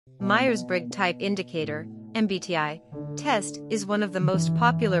Myers-Brigg Type Indicator (MBTI) test is one of the most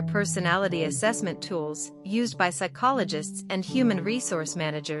popular personality assessment tools used by psychologists and human resource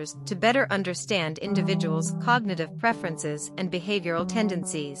managers to better understand individuals' cognitive preferences and behavioral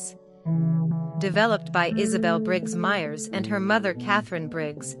tendencies. Developed by Isabel Briggs Myers and her mother Catherine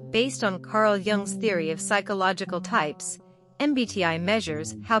Briggs, based on Carl Jung's theory of psychological types, MBTI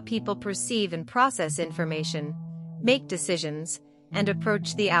measures how people perceive and process information, make decisions, and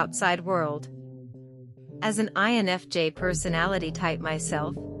approach the outside world. As an INFJ personality type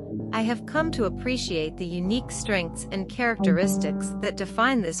myself, I have come to appreciate the unique strengths and characteristics that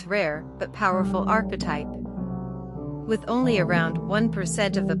define this rare but powerful archetype. With only around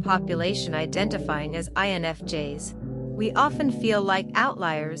 1% of the population identifying as INFJs, we often feel like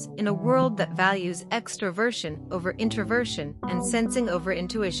outliers in a world that values extroversion over introversion and sensing over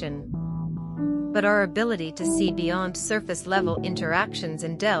intuition. But our ability to see beyond surface-level interactions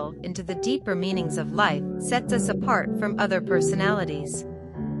and delve into the deeper meanings of life sets us apart from other personalities.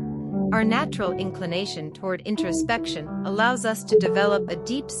 Our natural inclination toward introspection allows us to develop a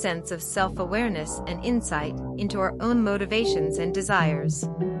deep sense of self-awareness and insight into our own motivations and desires.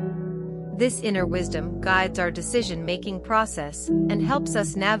 This inner wisdom guides our decision-making process and helps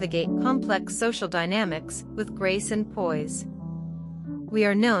us navigate complex social dynamics with grace and poise. We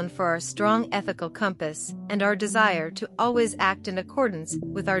are known for our strong ethical compass and our desire to always act in accordance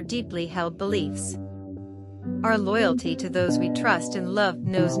with our deeply held beliefs. Our loyalty to those we trust and love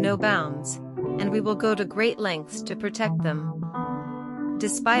knows no bounds, and we will go to great lengths to protect them.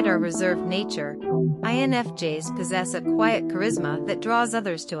 Despite our reserved nature, INFJs possess a quiet charisma that draws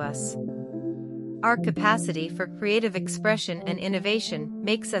others to us. Our capacity for creative expression and innovation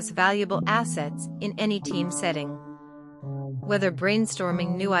makes us valuable assets in any team setting. Whether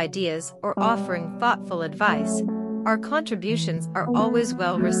brainstorming new ideas or offering thoughtful advice, our contributions are always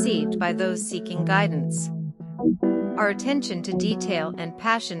well received by those seeking guidance. Our attention to detail and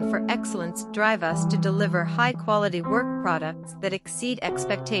passion for excellence drive us to deliver high-quality work products that exceed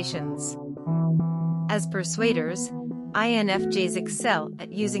expectations. As persuaders, INFJs excel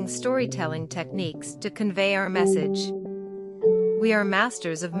at using storytelling techniques to convey our message. We are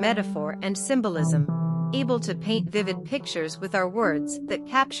masters of metaphor and symbolism, able to paint vivid pictures with our words that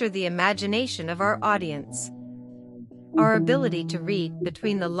capture the imagination of our audience. Our ability to read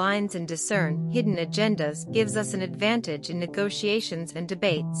between the lines and discern hidden agendas gives us an advantage in negotiations and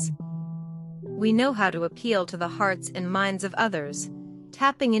debates. We know how to appeal to the hearts and minds of others,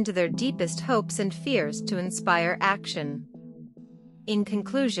 tapping into their deepest hopes and fears to inspire action. In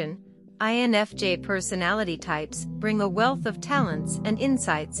conclusion, INFJ personality types bring a wealth of talents and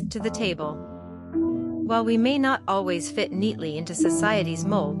insights to the table. While we may not always fit neatly into society's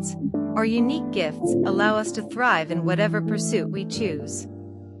molds, our unique gifts allow us to thrive in whatever pursuit we choose.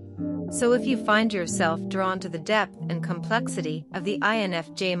 So if you find yourself drawn to the depth and complexity of the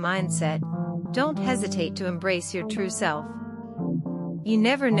INFJ mindset, don't hesitate to embrace your true self. You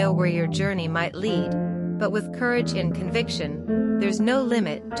never know where your journey might lead, but with courage and conviction, there's no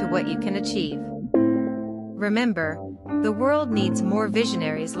limit to what you can achieve. Remember, the world needs more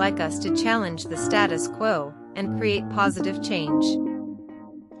visionaries like us to challenge the status quo and create positive change.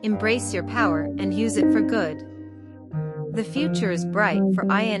 Embrace your power and use it for good. The future is bright for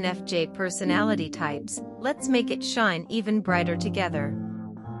INFJ personality types. Let's make it shine even brighter together.